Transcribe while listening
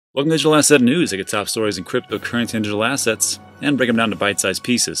Welcome to Digital Asset News. I get top stories in cryptocurrency and digital assets and break them down to bite-sized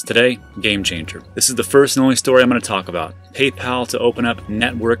pieces. Today, game changer. This is the first and only story I'm going to talk about. PayPal to open up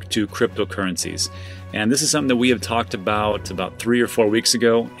network to cryptocurrencies. And this is something that we have talked about 3 or 4 weeks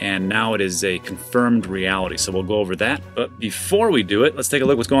ago, and now it is a confirmed reality. So we'll go over that. But before we do it, let's take a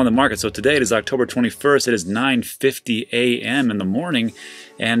look at what's going on in the market. So today it is October 21st. It is 9:50 a.m. in the morning,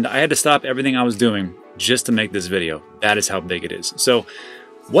 and I had to stop everything I was doing just to make this video. That is how big it is. So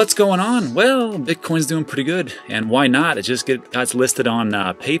what's going on? Well, Bitcoin's doing pretty good, and why not? It just got listed on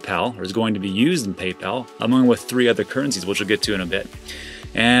PayPal, or is going to be used in PayPal, along with 3 other currencies, which we'll get to in a bit.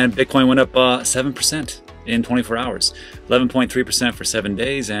 And Bitcoin went up 7% in 24 hours, 11.3% for 7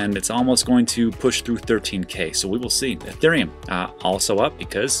 days, and it's almost going to push through 13K, so we will see. Ethereum also up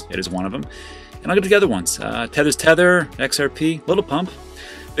because it is one of them. And I'll get to the other ones. Tether's Tether, XRP, little pump.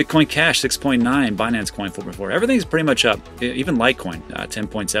 Bitcoin Cash 6.9, Binance Coin 4.4. Everything's pretty much up. Even Litecoin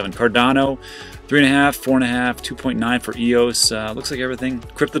 10.7. Cardano 3.5, 4.5, 2.9 for EOS. Looks like everything.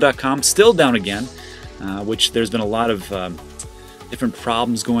 Crypto.com still down again, which there's been a lot of different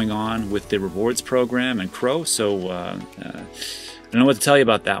problems going on with the rewards program and Crow. So I don't know what to tell you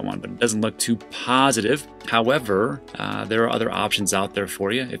about that one, but it doesn't look too positive. However, there are other options out there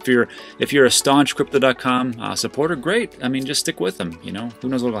for you. If you're a staunch Crypto.com supporter, great. I mean, just stick with them. You know, who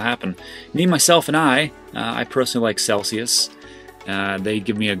knows what will happen. Me, myself, and I personally like Celsius. They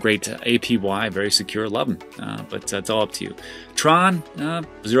give me a great APY, very secure. Love them, but it's all up to you. Tron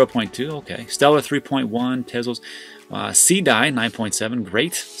 0.2, okay. Stellar 3.1, Tezos. CDI 9.7,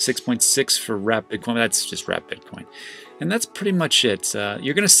 great. 6.6 for Wrap Bitcoin. That's just Wrap Bitcoin. And that's pretty much it.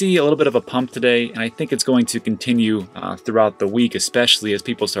 You're going to see a little bit of a pump today, and I think it's going to continue throughout the week, especially as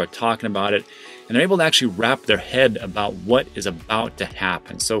people start talking about it, and they're able to actually wrap their head about what is about to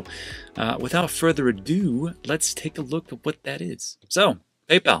happen. So without further ado, let's take a look at what that is. So,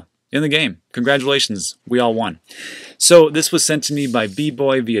 PayPal in the game. Congratulations, we all won. So this was sent to me by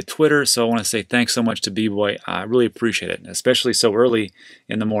B-Boy via Twitter, so I want to say thanks so much to B-Boy. I really appreciate it, especially so early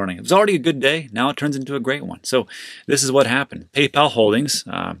in the morning. It was already a good day, now it turns into a great one. So this is what happened. PayPal Holdings,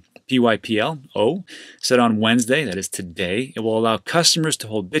 PYPLO, said on Wednesday, that is today, it will allow customers to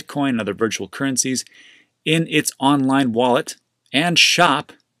hold Bitcoin and other virtual currencies in its online wallet and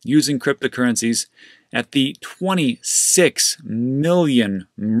shop using cryptocurrencies at the 26 million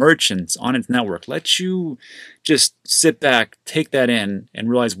merchants on its network. Let you just sit back, take that in, and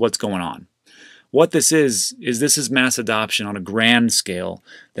realize what's going on. What this is mass adoption on a grand scale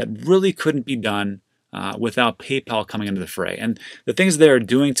that really couldn't be done without PayPal coming into the fray. And the things they are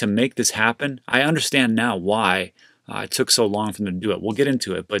doing to make this happen, I understand now why it took so long for them to do it. We'll get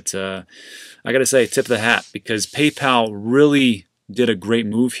into it, but I gotta say, tip of the hat, because PayPal really did a great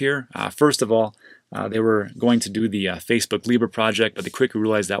move here. First of all, they were going to do the Facebook Libra project, but they quickly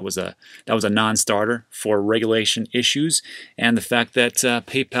realized that was a non-starter for regulation issues and the fact that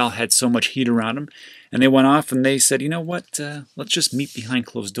PayPal had so much heat around them. And they went off and they said, you know what, let's just meet behind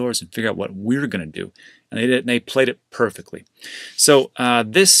closed doors and figure out what we're going to do. And they did, and they played it perfectly. So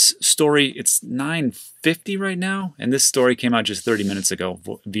this story, it's 9:50 right now, and this story came out just 30 minutes ago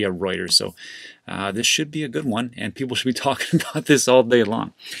via Reuters. So this should be a good one, and people should be talking about this all day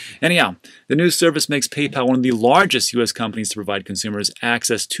long. Anyhow, the news service makes PayPal one of the largest U.S. companies to provide consumers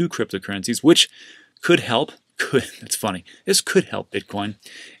access to cryptocurrencies, which could help. That's funny. This could help Bitcoin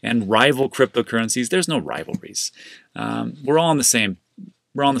and rival cryptocurrencies. There's no rivalries. We're all in the same.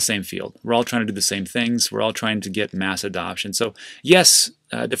 We're all in the same field. We're all trying to do the same things. We're all trying to get mass adoption. So yes,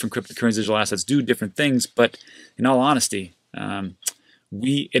 different cryptocurrencies, digital assets do different things, but in all honesty,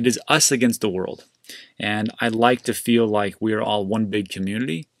 it is us against the world. And I like to feel like we are all one big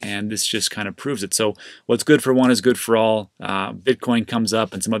community, and this just kind of proves it. So what's good for one is good for all. Bitcoin comes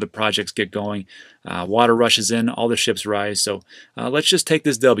up and some other projects get going. Water rushes in, all the ships rise. So let's just take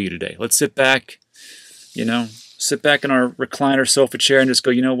this W today. Let's sit back, sit back in our recliner sofa chair and just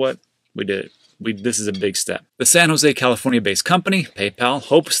go, you know what? We did it. This is a big step. The San Jose, California-based company, PayPal,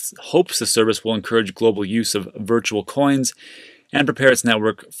 hopes the service will encourage global use of virtual coins and prepare its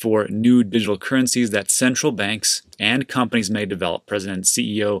network for new digital currencies that central banks and companies may develop, President and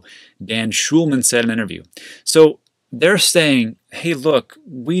CEO Dan Schulman said in an interview. So they're saying, hey, look,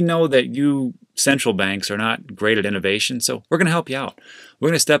 we know that you central banks are not great at innovation, so we're going to help you out. We're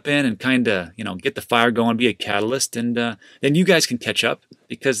going to step in and kind of, get the fire going, be a catalyst, and then you guys can catch up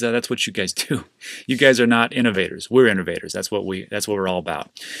because that's what you guys do. You guys are not innovators. We're innovators. That's what we're all about.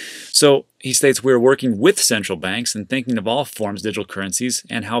 So he states we're working with central banks and thinking of all forms of digital currencies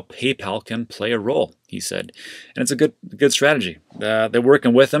and how PayPal can play a role, he said. And it's a good strategy. They're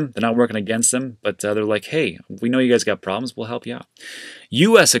working with them. They're not working against them, but they're like, hey, we know you guys got problems. We'll help you out.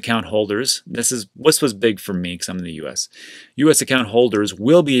 U.S. account holders, this was big for me because I'm in the U.S. U.S. account holders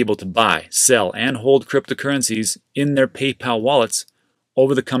will be able to buy, sell, and hold cryptocurrencies in their PayPal wallets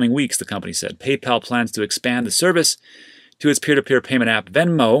over the coming weeks, the company said. PayPal plans to expand the service to its peer-to-peer payment app,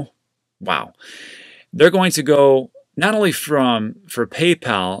 Venmo. Wow. They're going to go not only for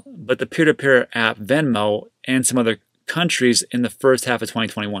PayPal, but the peer-to-peer app Venmo and some other countries in the first half of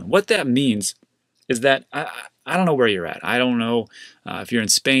 2021. What that means is that I don't know where you're at. I don't know if you're in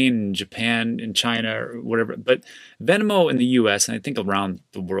Spain, Japan, in China, or whatever, but Venmo in the US, and I think around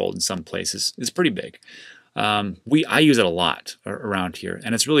the world in some places, is pretty big. I use it a lot around here,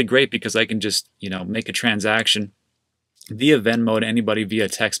 and it's really great because I can just, make a transaction via Venmo to anybody via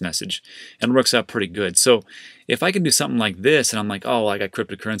text message, and it works out pretty good. So if I can do something like this, and I'm like, oh, I got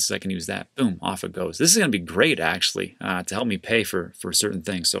cryptocurrencies, I can use that. Boom, off it goes. This is going to be great, actually, to help me pay for certain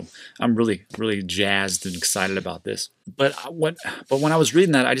things. So I'm really, really jazzed and excited about this. But when I was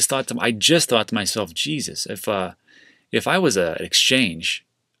reading that, I just thought to myself, Jesus, if I was an exchange,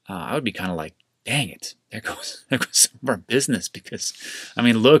 I would be kind of like, dang it, there goes some of our business, because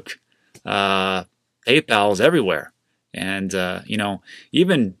look, PayPal is everywhere. And,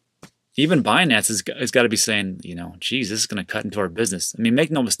 even Binance has got to be saying, geez, this is going to cut into our business. Make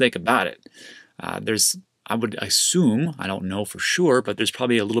no mistake about it. I would assume, I don't know for sure, but there's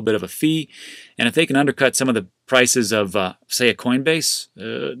probably a little bit of a fee. And if they can undercut some of the prices of, say, a Coinbase,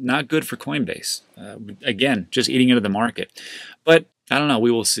 not good for Coinbase. Again, just eating into the market. But I don't know.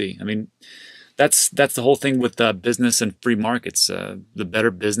 We will see. That's the whole thing with business and free markets. The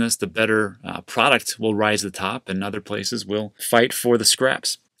better business, the better product will rise to the top, and other places will fight for the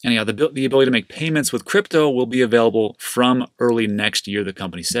scraps. Anyhow, the ability to make payments with crypto will be available from early next year, the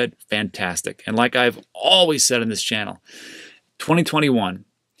company said. Fantastic. And like I've always said on this channel, 2021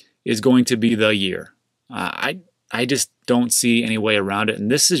 is going to be the year. I just don't see any way around it.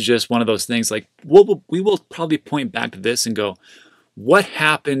 And this is just one of those things, like we will probably point back to this and go, what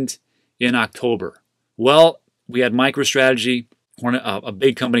happened in October? Well, we had MicroStrategy, a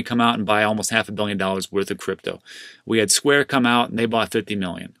big company, come out and buy almost $500 million worth of crypto. We had Square come out and they bought $50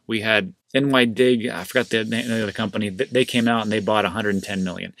 million. We had NYDIG, I forgot the name of the company, they came out and they bought $110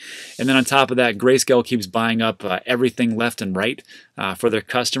 million. And then on top of that, Grayscale keeps buying up everything left and right for their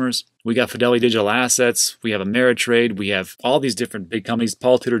customers. We got Fidelity Digital Assets, we have Ameritrade, we have all these different big companies,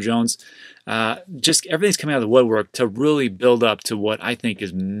 Paul Tudor Jones. Just everything's coming out of the woodwork to really build up to what I think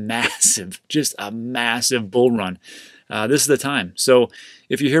is massive, just a massive bull run. This is the time. So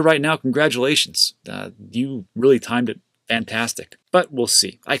if you're here right now, congratulations. You really timed it fantastic. But we'll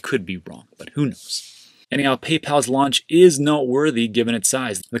see. I could be wrong, but who knows? Anyhow, PayPal's launch is noteworthy given its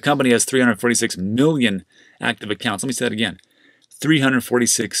size. The company has 346 million active accounts. Let me say that again.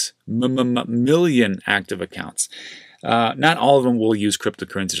 346 million active accounts. Not all of them will use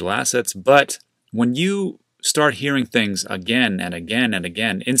cryptocurrency digital assets, but when you start hearing things again and again and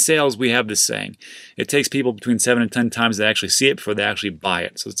again, in sales we have this saying, it takes people between 7 and 10 times to actually see it before they actually buy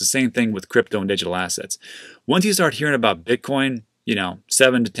it. So it's the same thing with crypto and digital assets. Once you start hearing about Bitcoin,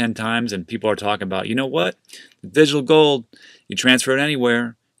 7 to 10 times, and people are talking about, you know what, digital gold, you transfer it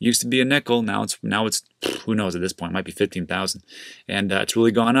anywhere. Used to be a nickel, now it's who knows at this point, it might be 15,000, and it's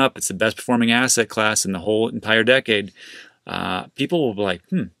really gone up. It's the best performing asset class in the whole entire decade. People will be like,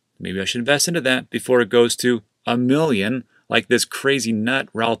 maybe I should invest into that before it goes to $1 million, like this crazy nut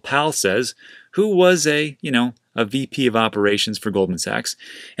Raoul Pal says, who was a VP of operations for Goldman Sachs,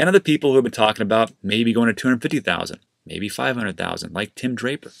 and other people who have been talking about maybe going to 250,000. Maybe 500,000, like Tim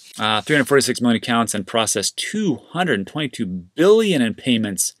Draper. 346 million accounts and processed 222 billion in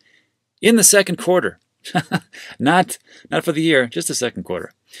payments in the second quarter. not for the year, just the second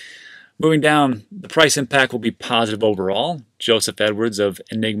quarter. Moving down, the price impact will be positive overall. Joseph Edwards of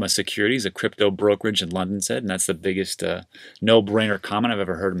Enigma Securities, a crypto brokerage in London, said, and that's the biggest no-brainer comment I've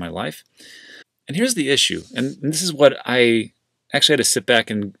ever heard in my life. And here's the issue, and this is what I actually had to sit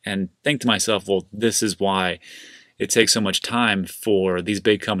back and think to myself, well, this is why it takes so much time for these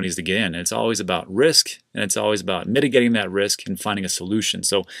big companies to get in. It's always about risk, and it's always about mitigating that risk and finding a solution.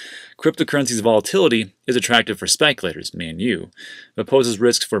 So cryptocurrency's volatility is attractive for speculators, me and you, but poses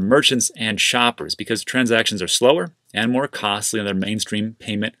risks for merchants and shoppers because transactions are slower and more costly than their mainstream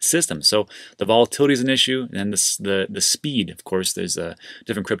payment system. So the volatility is an issue, and the speed, of course, there's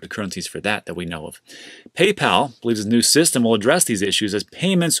different cryptocurrencies for that we know of. PayPal believes its new system will address these issues as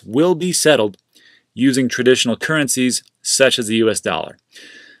payments will be settled using traditional currencies such as the US dollar.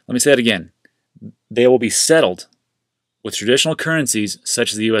 Let me say it again. They will be settled with traditional currencies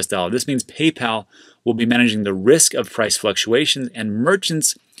such as the US dollar. This means PayPal will be managing the risk of price fluctuations, and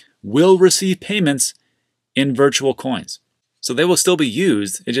merchants will receive payments in virtual coins. So they will still be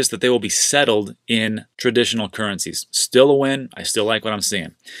used, it's just that they will be settled in traditional currencies. Still a win. I still like what I'm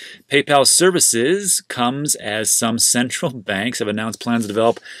seeing. PayPal's services comes as some central banks have announced plans to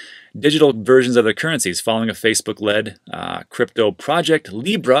develop digital versions of their currencies following a Facebook-led crypto project,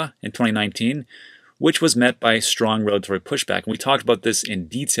 Libra, in 2019, which was met by strong regulatory pushback. And we talked about this in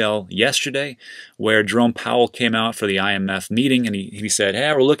detail yesterday, where Jerome Powell came out for the IMF meeting, and he said,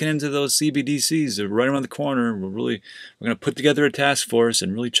 hey, we're looking into those CBDCs. They're right around the corner. We're going to put together a task force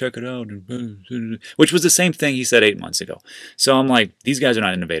and really check it out, which was the same thing he said 8 months ago. So I'm like, these guys are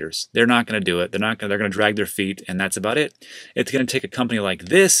not innovators. They're not going to do it. They're going to drag their feet, and that's about it. It's going to take a company like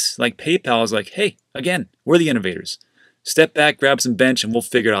this, like PayPal, is like, hey, again, we're the innovators. Step back, grab some bench, and we'll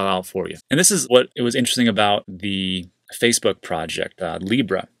figure it all out for you. And this is what it was interesting about the Facebook project,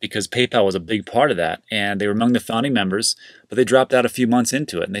 Libra, because PayPal was a big part of that, and they were among the founding members, but they dropped out a few months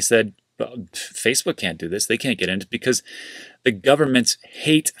into it, and they said, well, Facebook can't do this. They can't get into it because the governments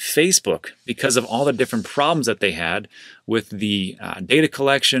hate Facebook because of all the different problems that they had with the data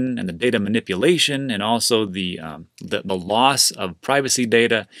collection and the data manipulation, and also the loss of privacy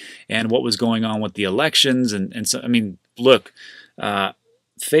data, and what was going on with the elections. And so, I mean, look,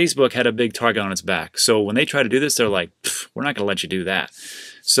 Facebook had a big target on its back. So when they try to do this, they're like, we're not going to let you do that.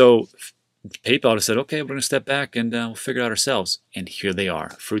 So PayPal just said, okay, we're going to step back and we'll figure it out ourselves. And here they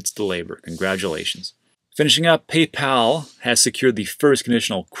are, fruits of the labor. Congratulations. Finishing up, PayPal has secured the first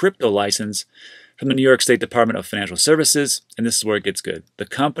conditional crypto license from the New York State Department of Financial Services, and this is where it gets good. The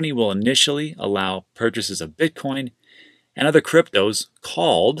company will initially allow purchases of Bitcoin and other cryptos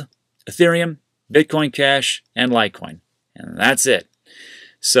called Ethereum, Bitcoin Cash, and Litecoin. And that's it.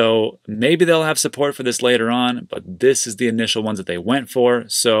 So maybe they'll have support for this later on, but this is the initial ones that they went for.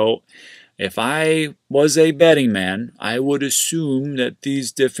 So if I was a betting man, I would assume that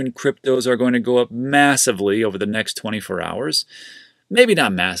these different cryptos are going to go up massively over the next 24 hours. Maybe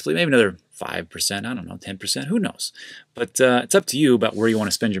not massively, maybe another 5%, I don't know, 10%, who knows. But it's up to you about where you want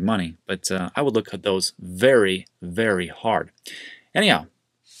to spend your money. But I would look at those very, very hard. Anyhow,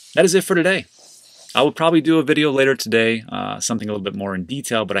 that is it for today. I will probably do a video later today, something a little bit more in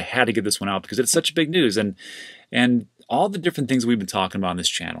detail, but I had to get this one out because it's such big news, and all the different things we've been talking about on this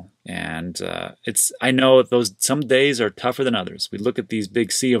channel. And I know some days are tougher than others. We look at these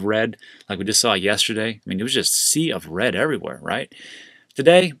big sea of red like we just saw yesterday. I mean, it was just sea of red everywhere, right?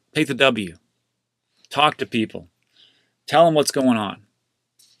 Today, take the W. Talk to people. Tell them what's going on.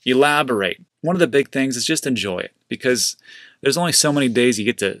 Elaborate. One of the big things is just enjoy it, because there's only so many days you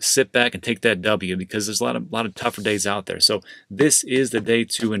get to sit back and take that W, because there's a lot of tougher days out there. So this is the day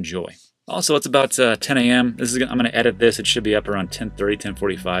to enjoy. Also, it's about 10 a.m. I'm going to edit this. It should be up around 10:30,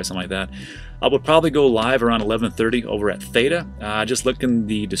 10:45, something like that. I will probably go live around 11:30 over at Theta. Just look in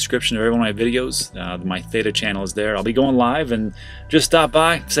the description of every one of my videos. My Theta channel is there. I'll be going live, and just stop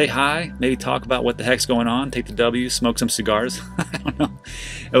by, say hi, maybe talk about what the heck's going on, take the W, smoke some cigars. I don't know.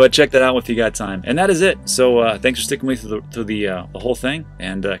 But check that out if you got time. And that is it. So thanks for sticking with me through the whole thing,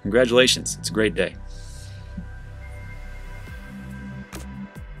 and congratulations. It's a great day.